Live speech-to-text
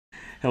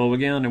Hello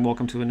again, and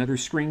welcome to another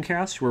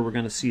screencast where we're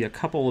going to see a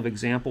couple of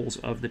examples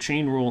of the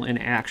chain rule in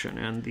action.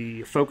 And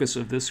the focus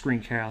of this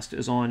screencast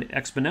is on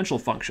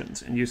exponential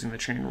functions and using the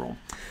chain rule.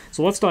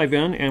 So let's dive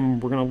in,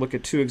 and we're going to look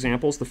at two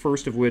examples, the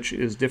first of which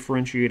is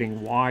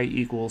differentiating y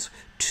equals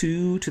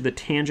 2 to the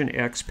tangent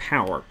x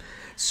power.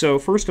 So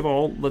first of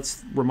all,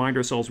 let's remind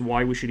ourselves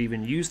why we should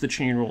even use the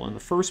chain rule in the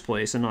first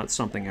place and not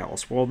something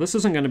else. Well, this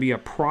isn't going to be a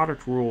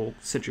product rule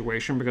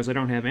situation because I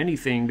don't have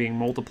anything being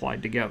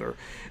multiplied together.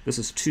 This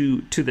is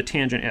 2 to the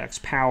tangent x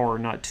power,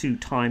 not 2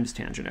 times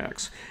tangent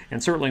x,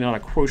 and certainly not a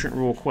quotient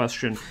rule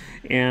question.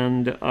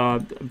 And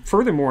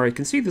furthermore, I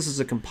can see this is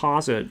a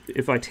composite.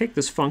 If I take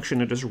this function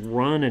and just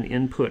run an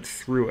input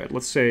through it,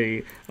 let's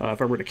say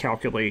if I were to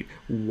calculate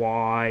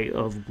y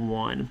of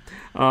 1,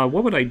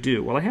 what would I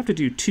do? Well, I have to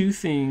do two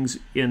things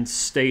in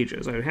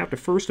stages. I would have to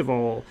first of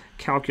all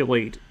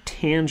calculate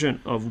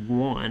tangent of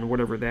 1,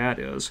 whatever that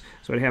is.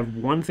 So I'd have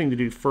one thing to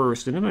do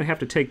first, and then I'd have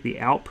to take the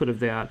output of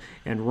that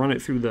and run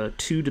it through the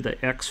 2 to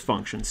the x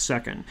function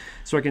second.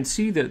 So I can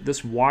see that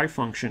this y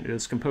function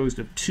is composed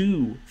of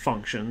two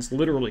functions,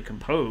 literally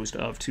composed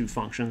of two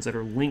functions that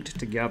are linked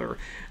together.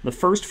 The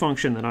first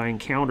function that I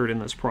encountered in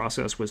this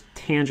process was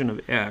tangent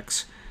of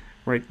x,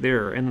 right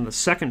there, and then the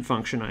second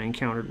function I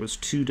encountered was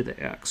 2 to the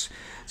x.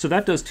 So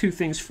that does two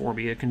things for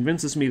me. It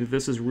convinces me that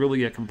this is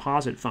really a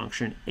composite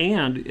function,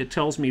 and it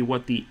tells me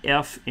what the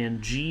f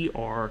and g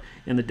are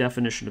in the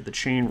definition of the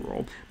chain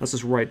rule. Let's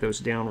just write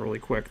those down really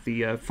quick.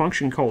 The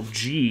function called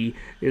g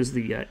is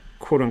the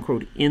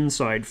quote-unquote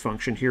inside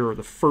function here, or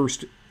the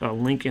first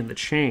link in the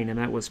chain, and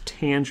that was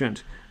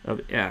tangent of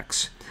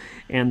x.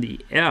 And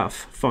the f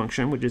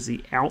function, which is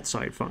the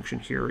outside function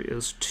here,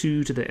 is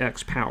 2 to the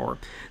x power.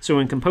 So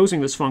in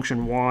composing this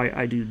function y,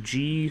 I do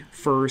g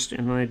first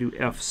and then I do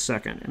f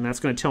second. And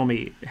that's going to tell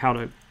me how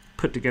to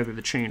put together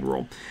the chain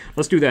rule.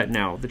 Let's do that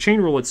now. The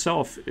chain rule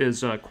itself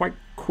is quite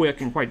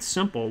quick and quite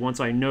simple once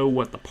I know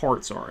what the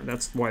parts are.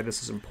 That's why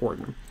this is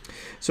important.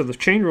 So the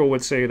chain rule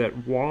would say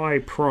that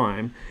y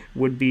prime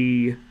would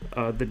be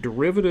the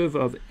derivative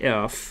of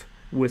f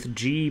with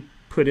g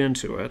put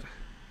into it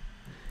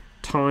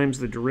times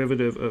the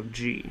derivative of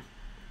g.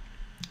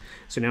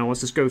 So now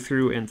let's just go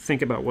through and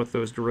think about what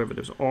those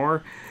derivatives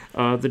are.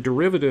 The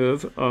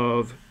derivative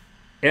of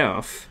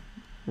f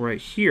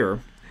right here,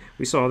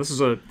 we saw this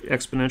is an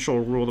exponential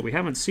rule that we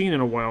haven't seen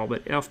in a while,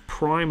 but f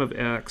prime of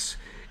x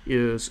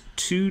is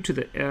 2 to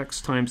the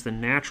x times the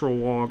natural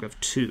log of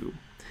 2.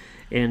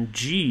 And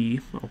g,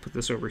 I'll put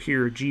this over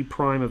here, g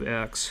prime of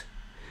x,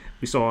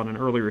 we saw in an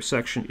earlier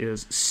section,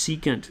 is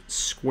secant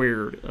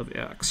squared of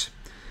x.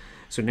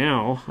 So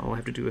now all I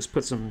have to do is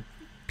put some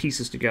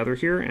pieces together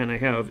here, and I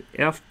have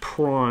f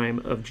prime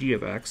of g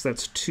of x,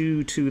 that's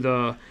 2 to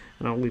the,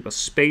 and I'll leave a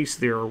space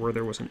there where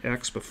there was an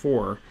x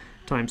before,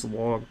 times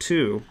log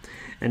 2.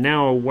 And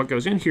now what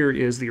goes in here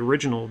is the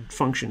original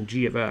function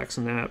g of x,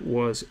 and that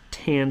was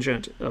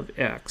tangent of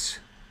x.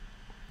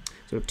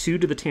 So 2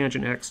 to the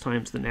tangent x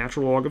times the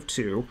natural log of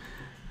 2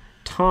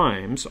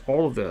 times,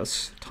 all of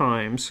this,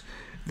 times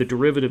the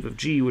derivative of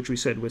g, which we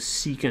said was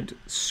secant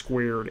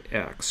squared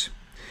x.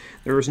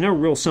 There is no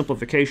real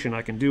simplification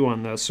I can do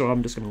on this, so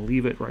I'm just going to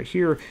leave it right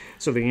here.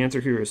 So the answer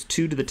here is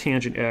 2 to the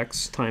tangent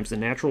x times the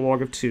natural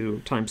log of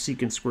 2 times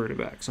secant squared of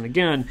x. And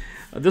again,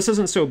 this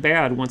isn't so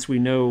bad once we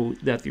know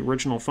that the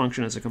original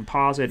function is a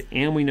composite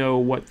and we know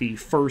what the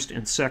first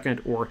and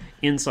second or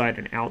inside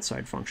and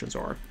outside functions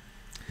are.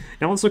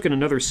 Now let's look at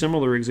another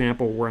similar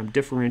example where I'm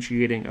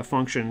differentiating a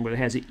function that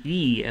has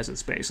e as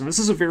its base. And this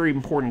is a very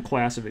important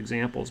class of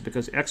examples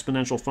because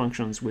exponential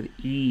functions with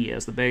e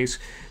as the base,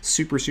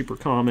 super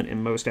common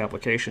in most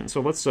applications.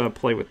 So let's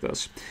play with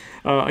this.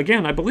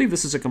 Again, I believe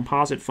this is a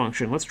composite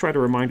function. Let's try to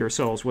remind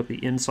ourselves what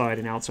the inside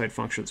and outside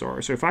functions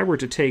are. So if I were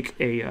to take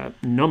a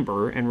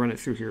number and run it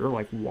through here,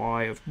 like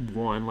y of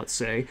 1, let's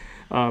say,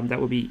 that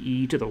would be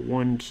e to the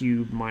 1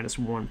 cubed minus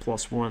 1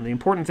 plus 1. The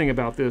important thing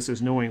about this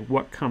is knowing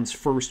what comes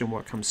first and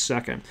what comes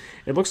second.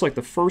 It looks like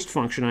the first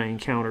function I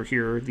encounter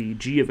here, the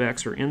g of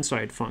x or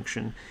inside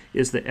function,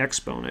 is the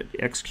exponent,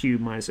 x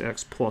cubed minus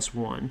x plus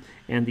 1.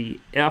 And the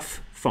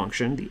f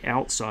function, the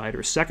outside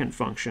or second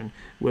function,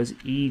 was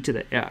e to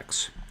the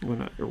x. I'm going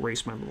to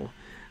erase my little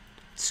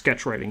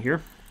sketch writing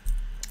here.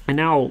 And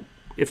now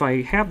if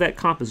I have that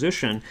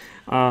composition,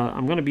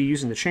 I'm going to be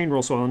using the chain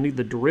rule, so I'll need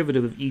the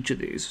derivative of each of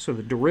these. So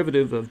the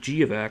derivative of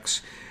g of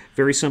x,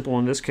 very simple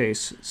in this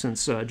case,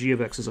 since g of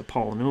x is a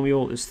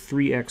polynomial, is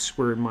 3x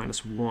squared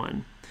minus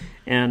 1.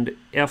 And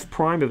f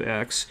prime of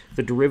x,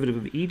 the derivative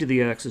of e to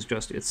the x, is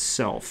just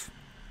itself.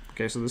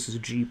 Okay, so this is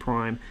g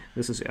prime,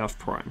 this is f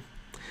prime.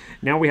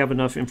 Now we have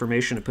enough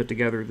information to put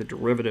together the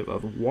derivative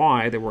of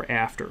y that we're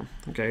after.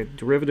 Okay,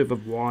 derivative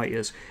of y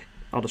is,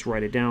 I'll just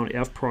write it down,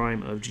 f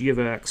prime of g of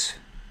x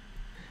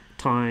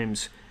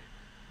times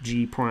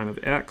g prime of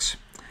x.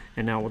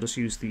 And now we'll just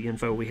use the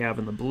info we have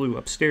in the blue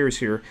upstairs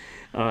here.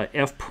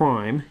 F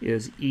prime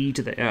is e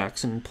to the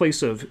x, and in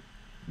place of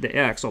the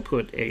x, I'll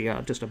put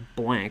a just a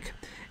blank.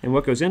 And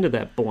what goes into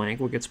that blank,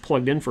 what gets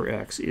plugged in for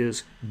x,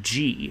 is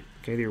g.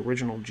 Okay, the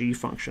original g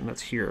function,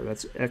 that's here.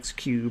 That's x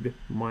cubed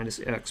minus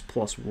x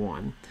plus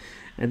 1.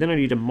 And then I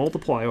need to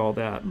multiply all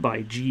that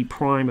by g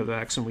prime of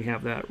x, and we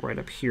have that right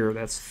up here.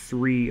 That's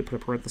 3, I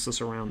put a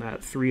parenthesis around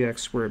that, 3x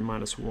squared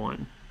minus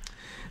 1.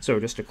 So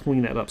just to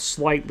clean that up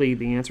slightly,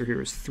 the answer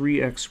here is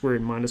 3x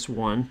squared minus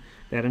 1,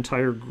 that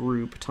entire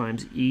group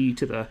times e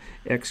to the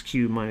x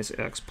cubed minus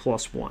x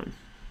plus 1.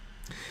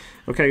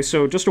 Okay,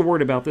 so just a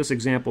word about this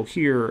example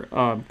here,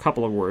 a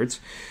couple of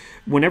words.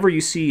 Whenever you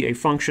see a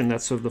function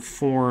that's of the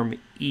form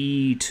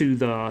e to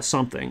the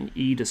something,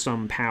 e to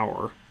some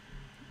power,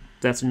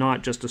 that's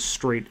not just a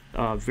straight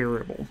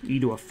variable, e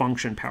to a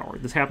function power.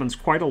 This happens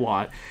quite a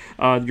lot.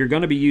 You're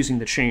going to be using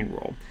the chain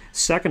rule.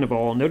 Second of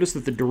all, notice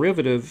that the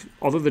derivative,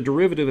 although the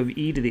derivative of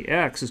e to the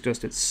x is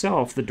just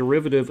itself, the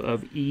derivative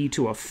of e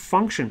to a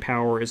function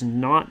power is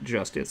not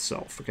just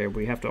itself. Okay,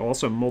 we have to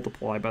also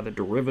multiply by the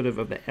derivative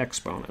of the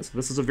exponents.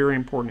 This is a very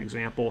important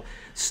example.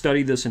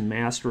 Study this and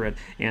master it,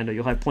 and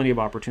you'll have plenty of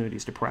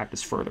opportunities to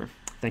practice further.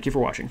 Thank you for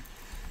watching.